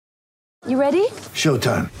You ready?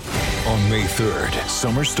 Showtime. On May 3rd,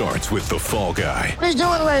 summer starts with The Fall Guy. Let's do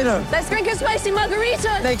it later. Let's drink a spicy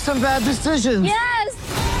margarita. Make some bad decisions.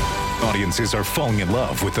 Yes! Audiences are falling in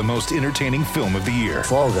love with the most entertaining film of the year.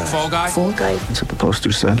 Fall Guy. Fall Guy? Fall Guy. That's what the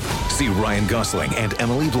poster said. See Ryan Gosling and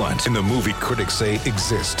Emily Blunt in the movie critics say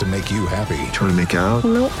exists to make you happy. Trying to make it out?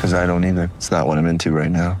 Nope. Because I don't either. It's not what I'm into right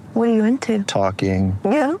now. What are you into? Talking.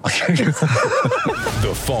 Yeah.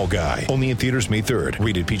 The Fall Guy. Only in theaters May 3rd.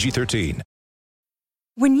 Rated PG-13.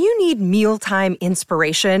 When you need mealtime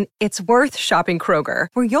inspiration, it's worth shopping Kroger,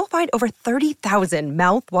 where you'll find over 30,000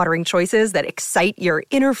 mouth-watering choices that excite your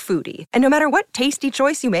inner foodie. And no matter what tasty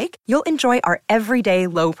choice you make, you'll enjoy our everyday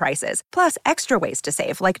low prices, plus extra ways to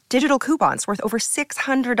save, like digital coupons worth over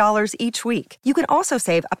 $600 each week. You can also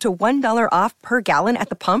save up to $1 off per gallon at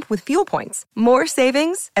the pump with fuel points. More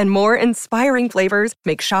savings and more inspiring flavors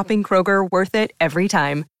make shopping Kroger worth it every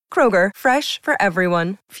time. Kroger, fresh for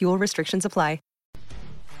everyone. Fuel restrictions apply.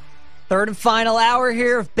 Third and final hour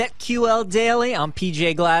here of BetQL Daily. I'm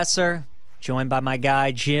PJ Glasser, joined by my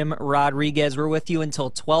guy Jim Rodriguez. We're with you until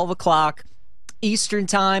 12 o'clock Eastern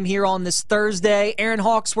time here on this Thursday. Aaron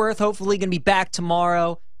Hawksworth, hopefully going to be back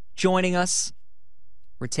tomorrow, joining us.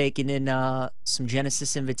 We're taking in some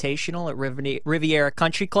Genesis Invitational at Riviera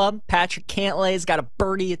Country Club. Patrick Cantlay's got a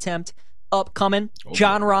birdie attempt upcoming.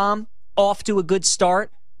 John Rahm off to a good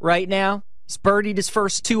start right now. He's birdied his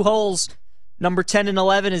first two holes, number 10 and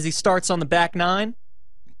 11, as he starts on the back nine.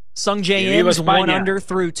 Sung Jae Im is 1 under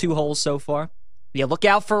through 2 holes so far. Yeah, look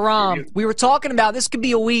out for Rahm. We were talking about this could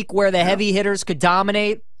be a week where the heavy hitters could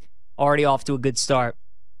dominate. Already off to a good start.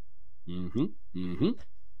 So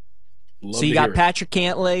you got Patrick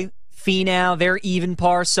Cantlay, Finau, they're even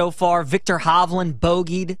par so far. Victor Hovland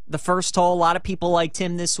bogeyed the first hole. A lot of people liked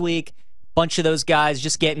him this week. Bunch of those guys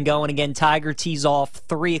just getting going again. Tiger tees off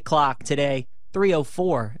 3 o'clock today.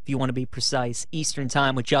 3:04, if you want to be precise, Eastern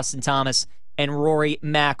time with Justin Thomas and Rory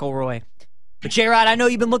McIlroy. But J-Rod, I know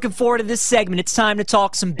you've been looking forward to this segment. It's time to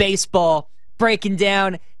talk some baseball, breaking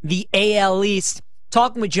down the AL East.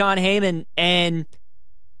 Talking with John Heyman, and,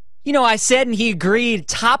 you know, I said, and he agreed,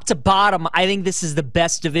 top to bottom, I think this is the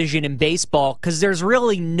best division in baseball because there's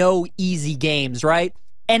really no easy games, right?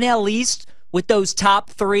 NL East, with those top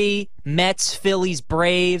 3, Mets, Phillies,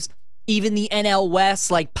 Braves, even the NL West,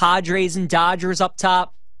 like Padres and Dodgers up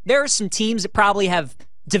top. There are some teams that probably have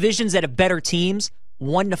divisions that have better teams.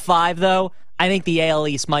 1 to 5, though. I think the AL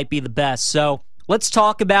East might be the best. So let's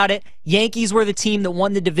talk about it. Yankees were the team that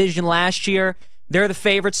won the division last year. They're the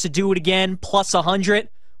favorites to do it again, plus 100.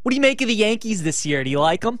 What do you make of the Yankees this year? Do you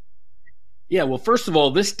like them? Yeah, well, first of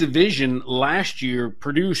all, this division last year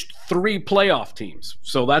produced 3 playoff teams.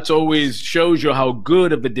 So that's always shows you how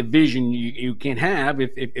good of a division you can have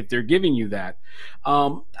if they're giving you that.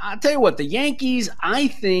 I'll tell you what, the Yankees, I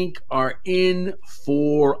think, are in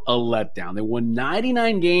for a letdown. They won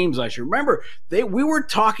 99 games last year. Remember, we were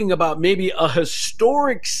talking about maybe a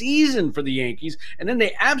historic season for the Yankees, and then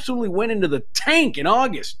they absolutely went into the tank in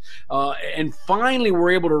August and finally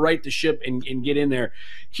were able to right the ship and get in there.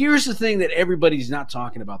 Here's the thing that everybody's not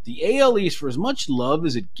talking about. The AL East, for as much love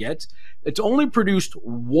as it gets, it's only produced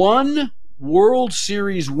 1 World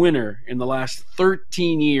Series winner in the last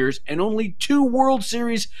 13 years and only 2 World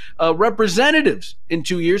Series representatives in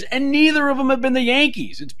 2 years, and neither of them have been the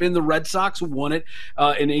Yankees. It's been the Red Sox who won it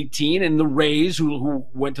in 18 and the Rays who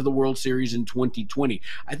went to the World Series in 2020.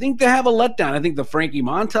 I think they have a letdown. I think the Frankie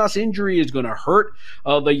Montas injury is going to hurt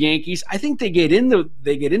the Yankees. I think they get into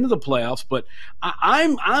the playoffs, but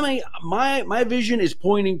my vision is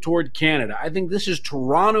pointing toward Canada. I think this is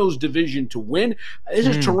Toronto's division to win. This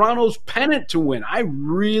is Toronto's pennant to win. I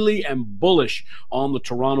really am bullish on the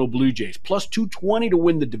Toronto Blue Jays. Plus 220 to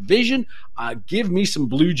win the division. Give me some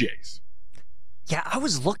Blue Jays. Yeah, I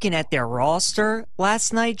was looking at their roster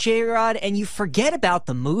last night, J-Rod, and you forget about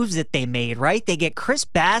the moves that they made, right? They get Chris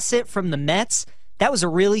Bassett from the Mets. That was a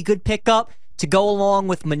really good pickup to go along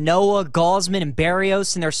with Manoah, Gausman, and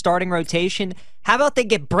Berrios in their starting rotation. How about they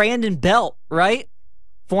get Brandon Belt, right?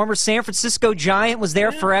 Former San Francisco Giant, was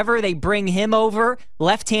there forever. They bring him over,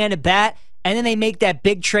 left-handed bat, and then they make that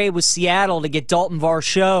big trade with Seattle to get Dalton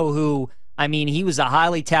Varsho, who, I mean, he was a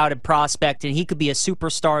highly touted prospect, and he could be a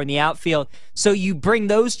superstar in the outfield. So you bring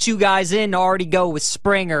those 2 guys in to already go with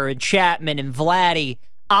Springer and Chapman and Vladdy,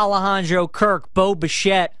 Alejandro Kirk, Bo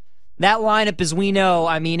Bichette. That lineup, as we know,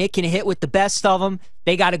 I mean, it can hit with the best of them.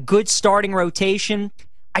 They got a good starting rotation.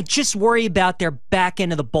 I just worry about their back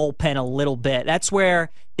end of the bullpen a little bit. That's where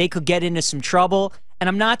they could get into some trouble. And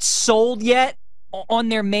I'm not sold yet on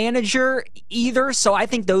their manager either, so I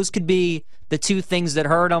think those could be the 2 things that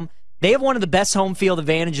hurt them. They have one of the best home field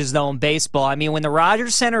advantages, though, in baseball. I mean, when the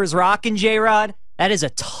Rogers Center is rocking, J-Rod, that is a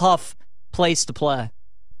tough place to play.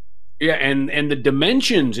 Yeah, and the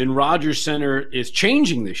dimensions in Rogers Center is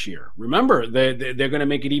changing this year. Remember, they're going to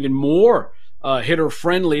make it even more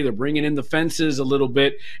hitter-friendly. They're bringing in the fences a little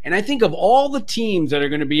bit. And I think of all the teams that are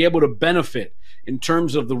going to be able to benefit in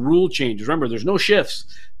terms of the rule changes, remember, there's no shifts.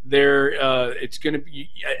 It's going to be,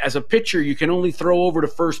 as a pitcher, you can only throw over to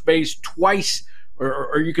first base twice,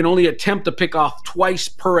 or you can only attempt to pick off twice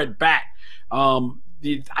per at bat.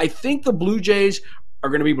 I think the Blue Jays are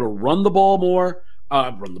going to be able to run the ball more.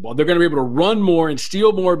 They're going to be able to run more and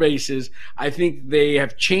steal more bases. I think they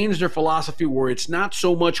have changed their philosophy where it's not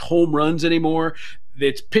so much home runs anymore.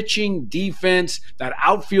 It's pitching, defense. That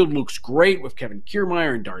outfield looks great with Kevin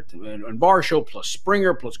Kiermaier and Varsho, plus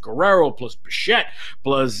Springer, plus Guerrero, plus Bichette,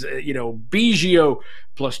 plus Biggio,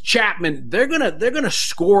 plus Chapman. They're gonna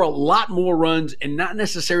score a lot more runs and not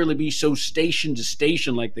necessarily be so station to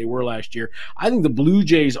station like they were last year. I think the Blue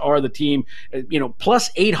Jays are the team. Plus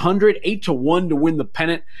 800, 8-1 to win the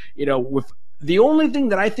pennant. With the only thing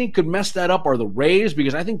that I think could mess that up are the Rays,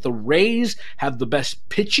 because I think the Rays have the best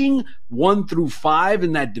pitching 1 through 5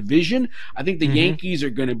 in that division. I think the Yankees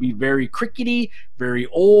are going to be very crickety, very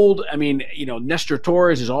old. I mean, Nestor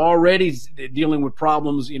Torres is already dealing with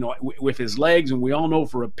problems, with his legs, and we all know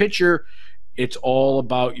for a pitcher, it's all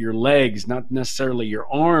about your legs, not necessarily your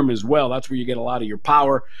arm as well. That's where you get a lot of your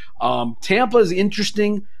power. Tampa is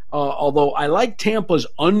interesting. Although I like Tampa's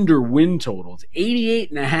under win total. It's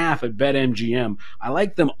 88.5 at BetMGM. I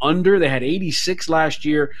like them under. They had 86 last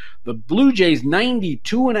year. The Blue Jays,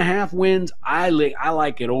 92.5 wins. I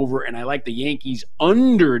like it over, and I like the Yankees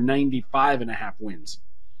under 95.5 wins.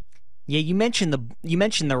 Yeah, you mentioned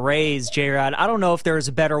the Rays, J-Rod. I don't know if there's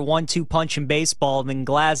a better 1-2 punch in baseball than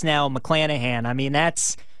Glasnow and McClanahan. I mean,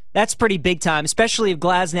 that's pretty big time, especially if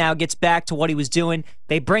Glasnow gets back to what he was doing.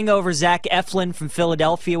 They bring over Zach Eflin from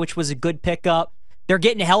Philadelphia, which was a good pickup. They're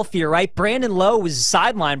getting healthier, right? Brandon Lowe was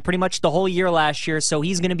sidelined pretty much the whole year last year, so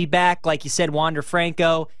he's going to be back. Like you said, Wander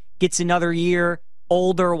Franco gets another year,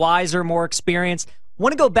 older, wiser, more experienced. I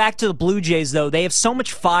want to go back to the Blue Jays, though. They have so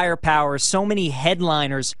much firepower, so many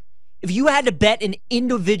headliners. If you had to bet an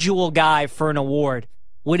individual guy for an award,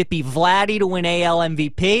 would it be Vladdy to win AL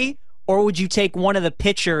MVP? Or would you take one of the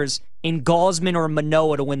pitchers in Gausman or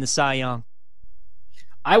Manoah to win the Cy Young?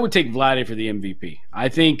 I would take Vladdy for the MVP. I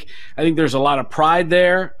think there's a lot of pride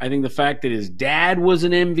there. I think the fact that his dad was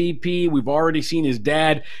an MVP, we've already seen his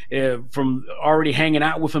dad from already hanging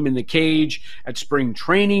out with him in the cage at spring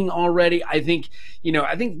training already. I think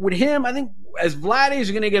with him, as Vladdy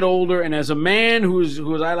is going to get older, and as a man who's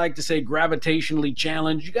I like to say gravitationally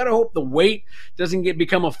challenged, you got to hope the weight doesn't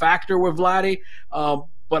become a factor with Vladdy.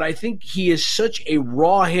 But I think he is such a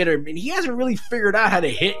raw hitter. I mean, he hasn't really figured out how to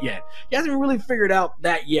hit yet. He hasn't really figured out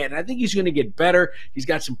that yet. And I think he's going to get better. He's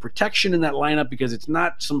got some protection in that lineup because it's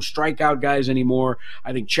not some strikeout guys anymore.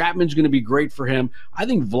 I think Chapman's going to be great for him. I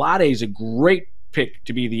think Vlade is a great pick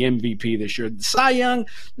to be the MVP this year. Cy Young,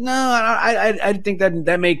 no, I think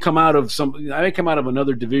that may come out of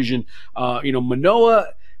another division.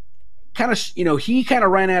 Manoah, he kind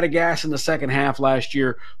of ran out of gas in the second half last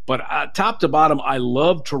year, but top to bottom, I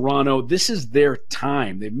love Toronto. This is their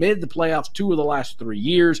time. They've made the playoffs 2 of the last 3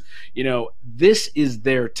 years. This is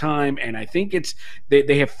their time, and I think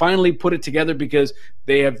they have finally put it together because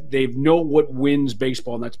they know what wins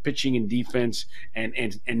baseball, and that's pitching and defense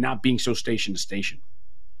and not being so station to station.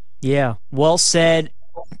 Yeah, well said.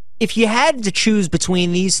 If you had to choose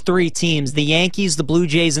between these 3 teams, the Yankees, the Blue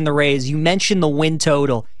Jays, and the Rays, you mentioned the win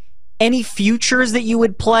total. Any futures that you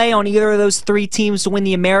would play on either of those 3 teams to win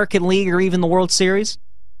the American League or even the World Series?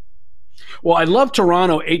 Well, I'd love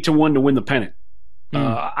Toronto 8-1 to win the pennant.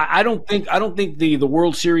 I don't think the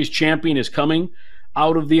World Series champion is coming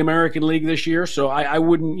out of the American League this year, so I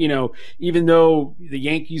wouldn't, even though the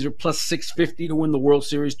Yankees are plus 650 to win the World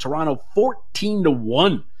Series, Toronto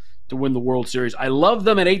 14-1 to win the World Series. I love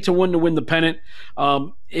them at 8-1 to win the pennant.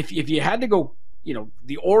 If you had to go,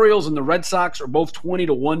 the Orioles and the Red Sox are both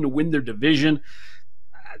 20-1 to win their division.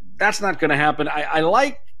 That's not going to happen. I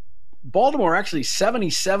like Baltimore actually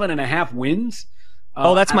 77.5 wins.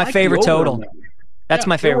 That's my favorite total. That's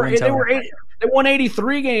my favorite total. They won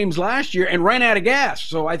 83 games last year and ran out of gas.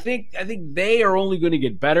 So I think they are only going to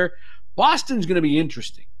get better. Boston's going to be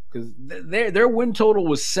interesting because their win total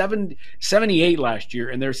was 78 last year,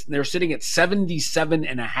 and they're sitting at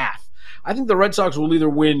 77.5. I think the Red Sox will either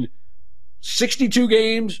win 62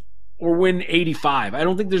 games or win 85. I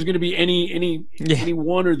don't think there's going to be any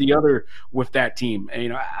one or the other with that team.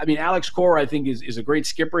 And, I mean, Alex Cora, I think, is a great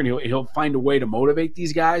skipper, and he'll find a way to motivate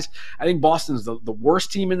these guys. I think Boston's the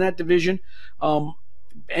worst team in that division.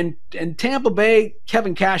 And Tampa Bay,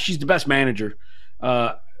 Kevin Cash, he's the best manager,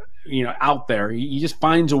 out there. He just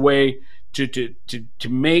finds a way to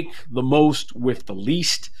make the most with the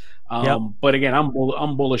least. But again,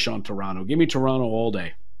 I'm bullish on Toronto. Give me Toronto all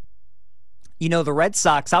day. The Red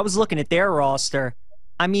Sox, I was looking at their roster.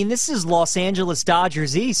 I mean, this is Los Angeles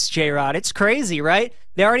Dodgers East, J-Rod. It's crazy, right?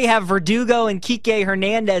 They already have Verdugo and Kike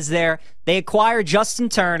Hernandez there. They acquired Justin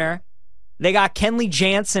Turner. They got Kenley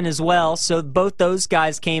Jansen as well, so both those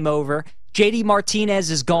guys came over. JD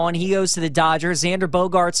Martinez is gone. He goes to the Dodgers. Xander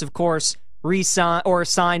Bogaerts, of course,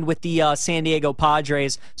 signed with the San Diego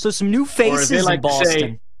Padres. So some new faces in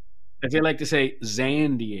Boston. As they like to say,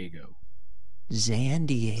 San Diego. San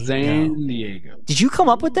Diego. San Diego. Did you come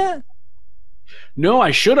up with that? No,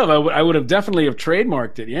 I should have. I would have definitely have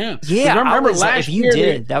trademarked it. Yeah. Yeah. I remember last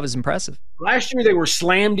year. That was impressive. Last year they were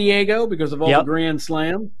Slam Diego because of all the Grand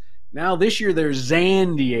Slams. Now this year they're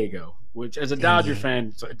San Diego, which as a Dodger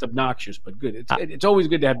fan, it's obnoxious but good. It's always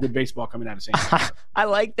good to have good baseball coming out of San Diego. I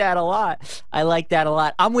like that a lot.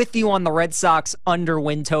 I'm with you on the Red Sox under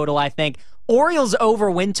win total, I think. Orioles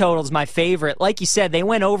over win total is my favorite. Like you said, they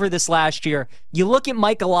went over this last year. You look at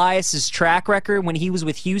Mike Elias's track record when he was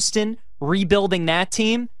with Houston, rebuilding that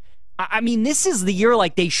team. I mean, this is the year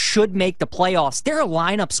like they should make the playoffs. Their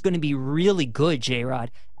lineup's going to be really good,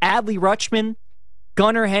 J-Rod. Adley Rutschman,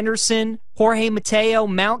 Gunnar Henderson, Jorge Mateo,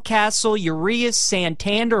 Mountcastle, Urias,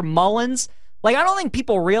 Santander, Mullins. Like, I don't think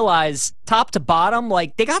people realize top to bottom,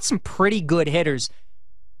 like, they got some pretty good hitters.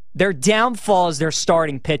 Their downfall is their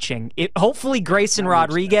starting pitching. Hopefully Grayson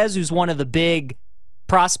Rodriguez, who's one of the big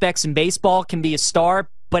prospects in baseball, can be a star.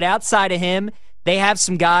 But outside of him, they have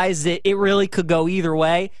some guys that it really could go either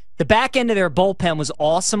way. The back end of their bullpen was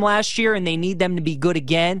awesome last year, and they need them to be good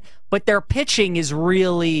again. But their pitching is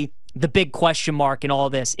really the big question mark in all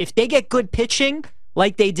this. If they get good pitching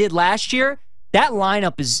like they did last year, that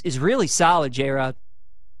lineup is really solid, J-Rod.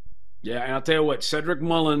 Yeah, and I'll tell you what, Cedric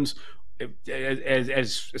Mullins,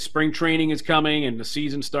 as spring training is coming and the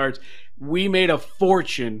season starts, we made a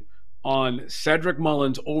fortune on Cedric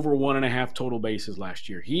Mullins over 1.5 total bases last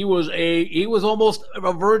year. He was almost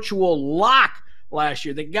a virtual lock last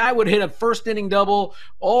year. The guy would hit a first inning double,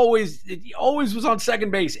 always was on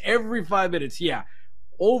second base every 5 minutes. Yeah,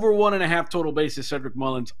 over 1.5 total bases, Cedric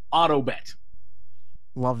Mullins, auto bet.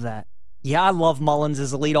 Love that. Yeah, I love Mullins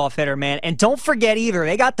as a leadoff hitter, man. And don't forget either,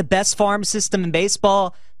 they got the best farm system in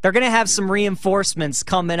baseball. They're going to have some reinforcements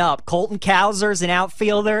coming up. Colton Cowser's an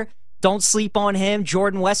outfielder. Don't sleep on him.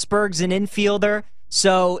 Jordan Westberg's an infielder.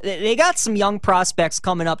 So they got some young prospects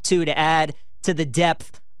coming up, too, to add to the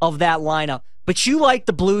depth of that lineup. But you like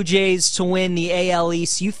the Blue Jays to win the AL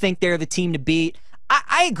East. You think they're the team to beat.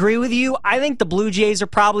 I agree with you. I think the Blue Jays are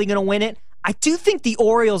probably going to win it. I do think the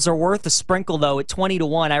Orioles are worth a sprinkle, though, at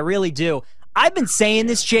 20-1. I really do. I've been saying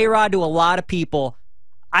this, J-Rod, to a lot of people.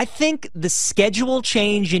 I think the schedule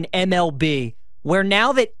change in MLB, where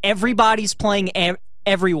now that everybody's playing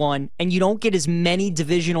everyone and you don't get as many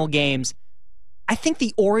divisional games, I think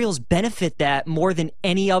the Orioles benefit that more than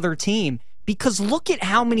any other team. Because look at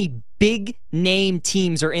how many big-name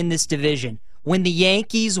teams are in this division. When the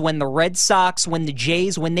Yankees, when the Red Sox, when the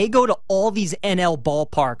Jays, when they go to all these NL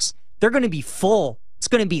ballparks, they're going to be full. It's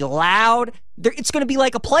going to be loud. It's going to be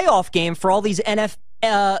like a playoff game for all these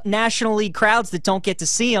National League crowds that don't get to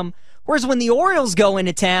see them. Whereas when the Orioles go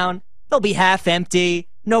into town, they'll be half empty.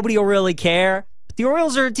 Nobody will really care. But the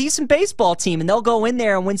Orioles are a decent baseball team, and they'll go in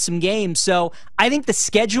there and win some games. So I think the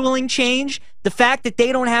scheduling change, the fact that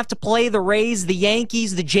they don't have to play the Rays, the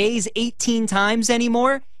Yankees, the Jays 18 times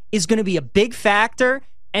anymore is going to be a big factor.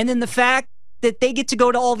 And then the fact that they get to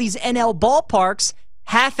go to all these NL ballparks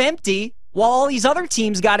half empty while all these other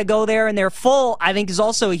teams got to go there and they're full, I think is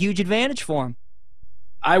also a huge advantage for them.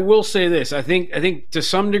 I will say this. I think to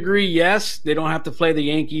some degree, yes, they don't have to play the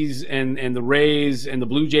Yankees and the Rays and the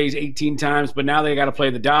Blue Jays 18 times, but now they got to play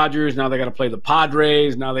the Dodgers, now they got to play the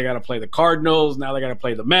Padres, now they got to play the Cardinals, now they got to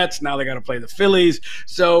play the Mets, now they got to play the Phillies.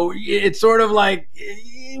 So it's sort of like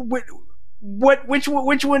which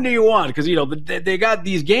one do you want? Because they got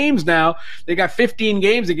these games now. They got 15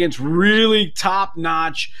 games against really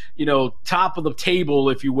top-notch, top of the table,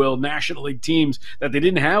 if you will, National League teams that they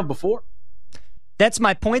didn't have before. That's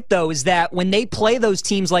my point, though, is that when they play those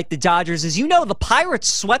teams like the Dodgers, as you know, the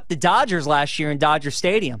Pirates swept the Dodgers last year in Dodger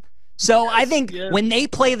Stadium. So I think when they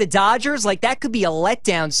play the Dodgers, like that could be a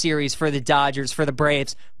letdown series for the Dodgers, for the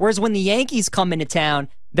Braves. Whereas when the Yankees come into town,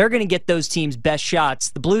 they're going to get those teams' best shots.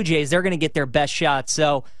 The Blue Jays, they're going to get their best shots.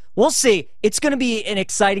 So we'll see. It's going to be an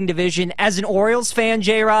exciting division. As an Orioles fan,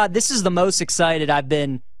 J-Rod, this is the most excited I've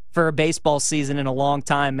been for a baseball season in a long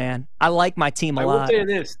time, man. I like my team a lot. I will say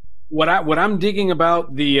this. What I'm digging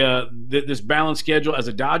about this balanced schedule as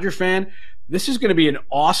a Dodger fan, this is going to be an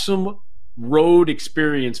awesome road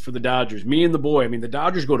experience for the Dodgers. Me and the boy. I mean, the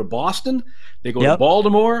Dodgers go to Boston, they go to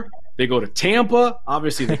Baltimore, they go to Tampa.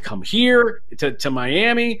 Obviously, they come here to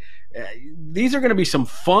Miami. These are going to be some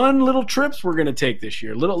fun little trips we're going to take this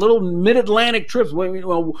year. Little mid-Atlantic trips.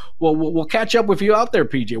 We'll catch up with you out there,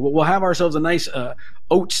 PJ. We'll have ourselves a nice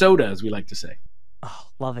oat soda, as we like to say. Oh,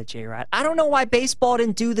 love it, J-Rod. I don't know why baseball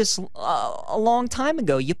didn't do this a long time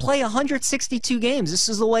ago. You play 162 games. This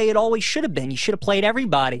is the way it always should have been. You should have played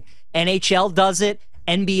everybody. NHL does it.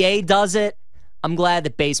 NBA does it. I'm glad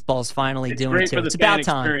that baseball's finally doing it too. It's about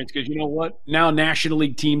time. Because you know what? Now National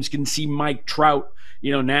League teams can see Mike Trout.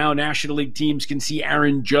 Now National League teams can see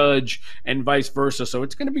Aaron Judge and vice versa. So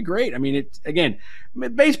it's going to be great. I mean,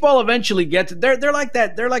 baseball eventually gets. They're like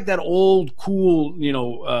that. They're like that old cool,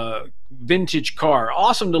 vintage car.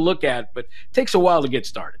 Awesome to look at, but it takes a while to get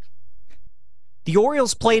started. The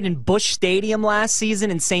Orioles played in Busch Stadium last season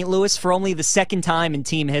in St. Louis for only the second time in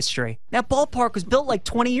team history. That ballpark was built like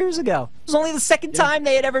 20 years ago. It was only the second time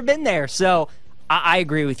they had ever been there. So I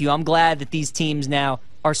agree with you. I'm glad that these teams now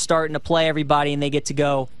are starting to play everybody and they get to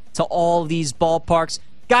go to all these ballparks.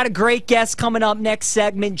 Got a great guest coming up next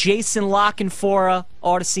segment. Jason Lockenfora,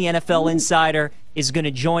 Odyssey NFL Insider, is going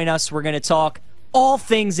to join us. We're going to talk all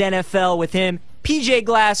things NFL with him. PJ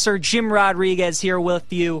Glasser, Jim Rodriguez here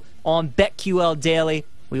with you on BetQL Daily.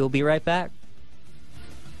 We will be right back.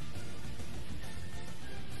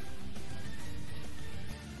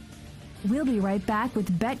 We'll be right back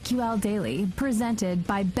with BetQL Daily, presented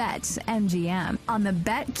by BetMGM on the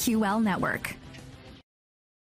BetQL Network.